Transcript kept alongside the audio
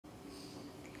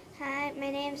Hi, my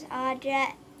name's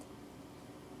Audra.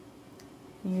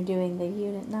 You're doing the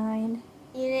Unit 9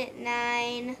 Unit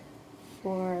 9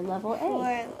 for Level A.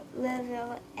 for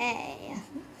Level A. So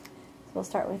we'll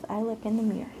start with I Look in the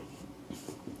Mirror.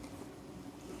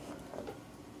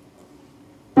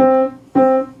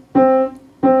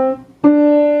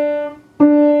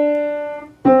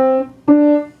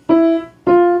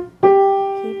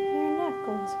 Keep your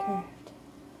knuckles curved.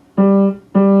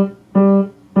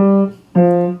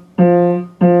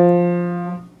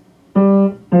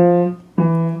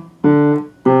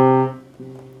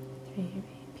 3,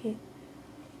 repeat.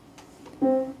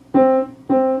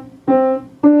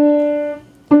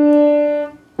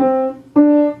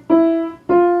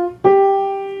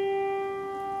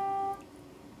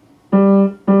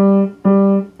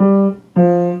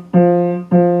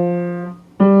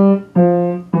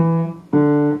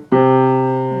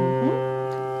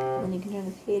 Then you can turn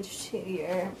the page to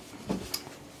your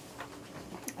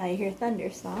I Hear Thunder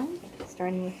song,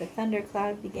 starting with the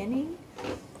thundercloud beginning.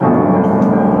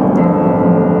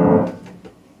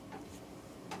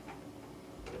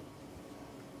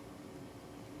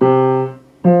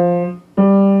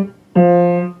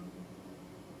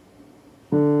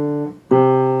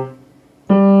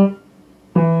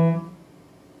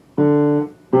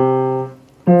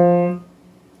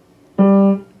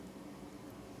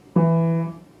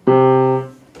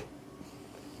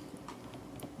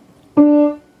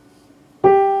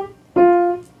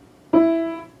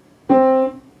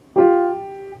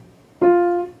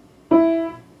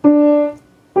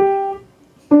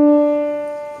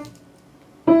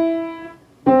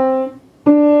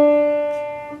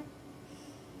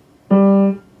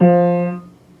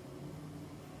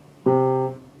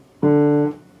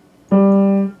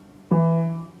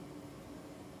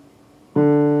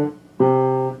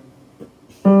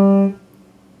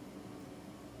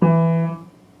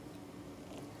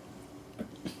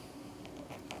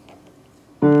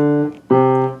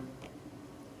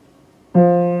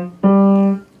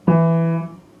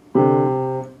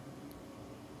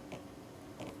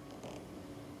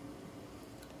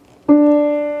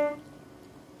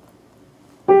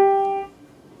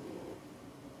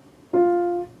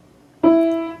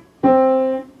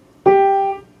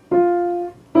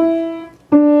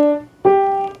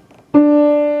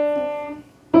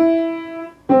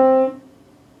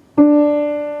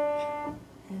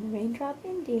 Raindrop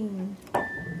ending.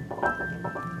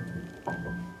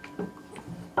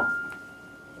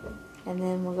 And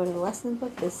then we'll go to the lesson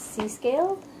book, the C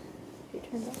scale. If you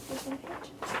turn back to the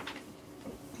page.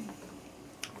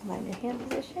 Find your hand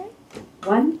position.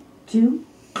 1, 2,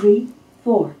 3,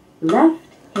 4. Left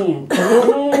hand.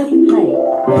 Ready, play.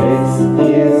 This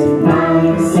is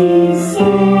my C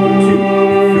scale. 2,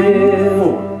 3,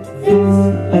 4. This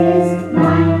is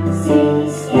my C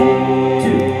scale. 2,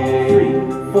 3,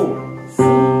 4. C,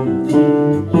 D,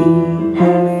 E,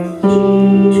 F, G.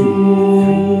 2,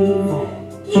 3, 4.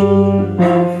 G,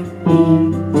 F, E,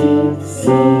 D, C.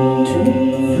 2,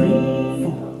 3,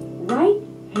 4. Right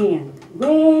hand.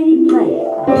 Ready, play.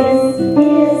 This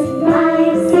is my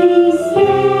C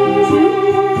scale.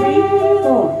 2, 3,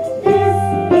 4. This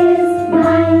is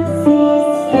my C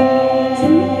scale.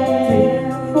 2, 3,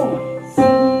 4. C,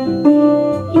 D,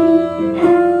 E,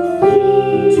 F,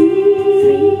 G. 2,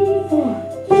 3, 4.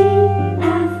 G,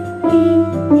 F, E,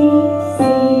 D, C.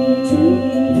 2,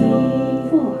 3,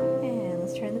 4. And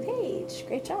let's turn the page.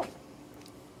 Great job.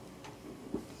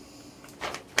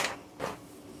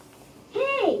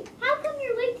 Hey, how come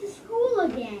you're late to school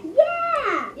again?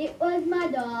 Yeah! It was my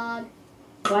dog.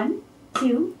 1,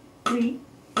 2, 3,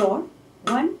 4.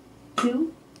 1,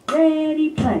 2, ready,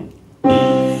 play.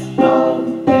 All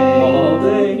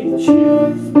day,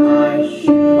 choose my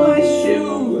shoes. My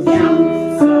shoes.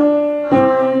 Shoes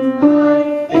on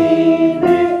my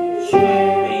favorite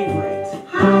chair. Favorite.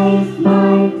 Hide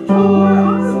my door. Where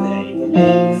are they?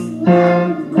 Makes them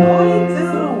quiet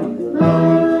down.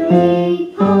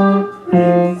 Lollipop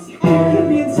prints. You're gonna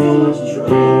be in so much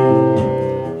trouble.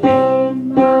 Hey,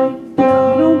 my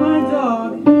dog. No, my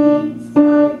dog needs a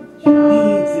job.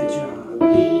 Needs a job.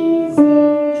 He's in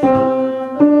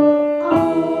trouble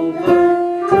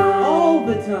all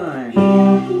the time.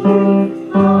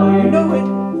 Oh, you know it.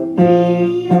 Be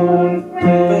your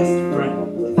friend. Best friend.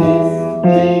 This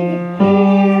big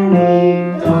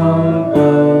hairy dog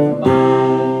of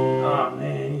mine. Oh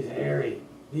man, he's hairy.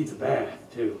 Needs a bath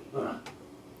too. Ugh.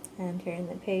 And turn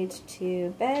the page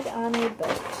to Bed on a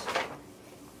Boat.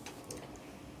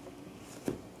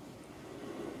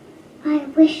 I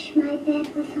wish my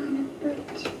bed was on a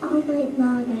boat. All night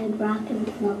long I'd rock and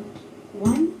float.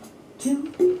 1,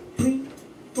 2, 3,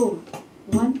 4.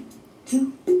 1,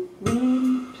 2,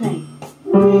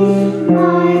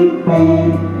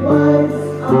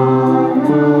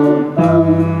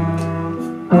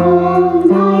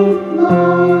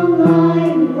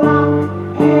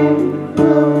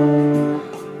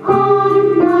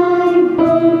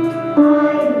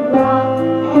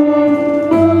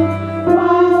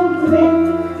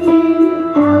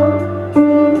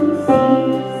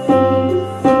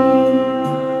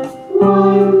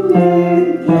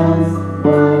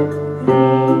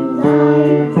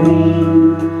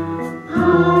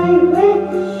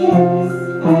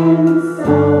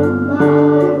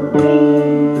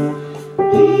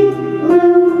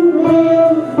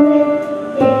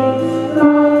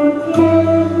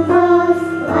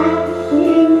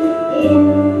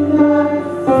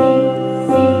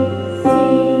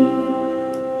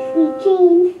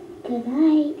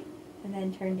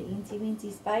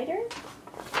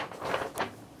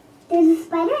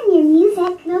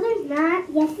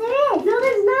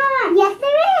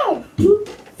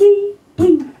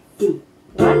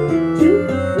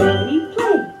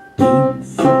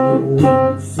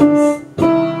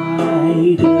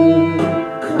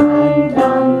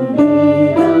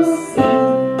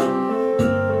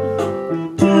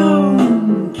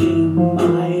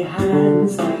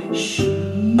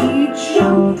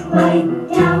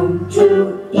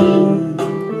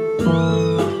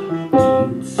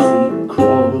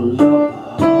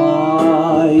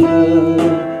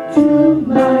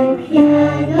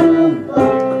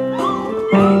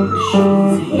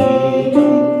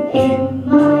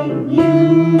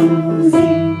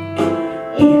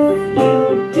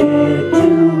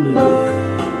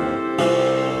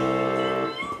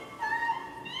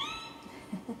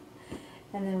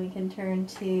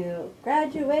 to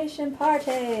graduation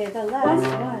party, the last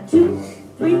one. 2,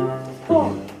 3, 4.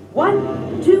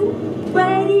 1, 2,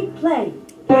 ready, play.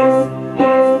 This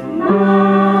is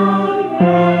my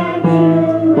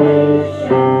graduation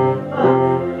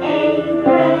book. A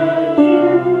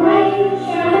graduation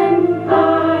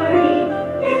party.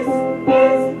 This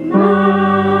is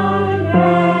my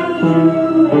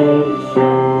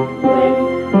graduation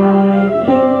with my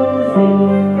music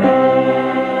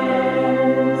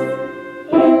friends.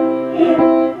 Hip, hip,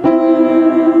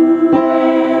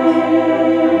 hooray.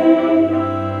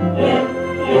 Hip,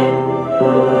 hip,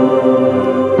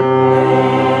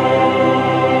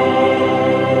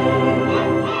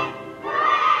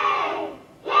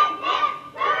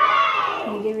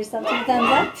 Can you give yourself 2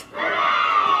 thumbs up?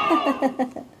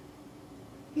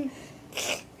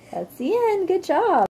 That's the end. Good job.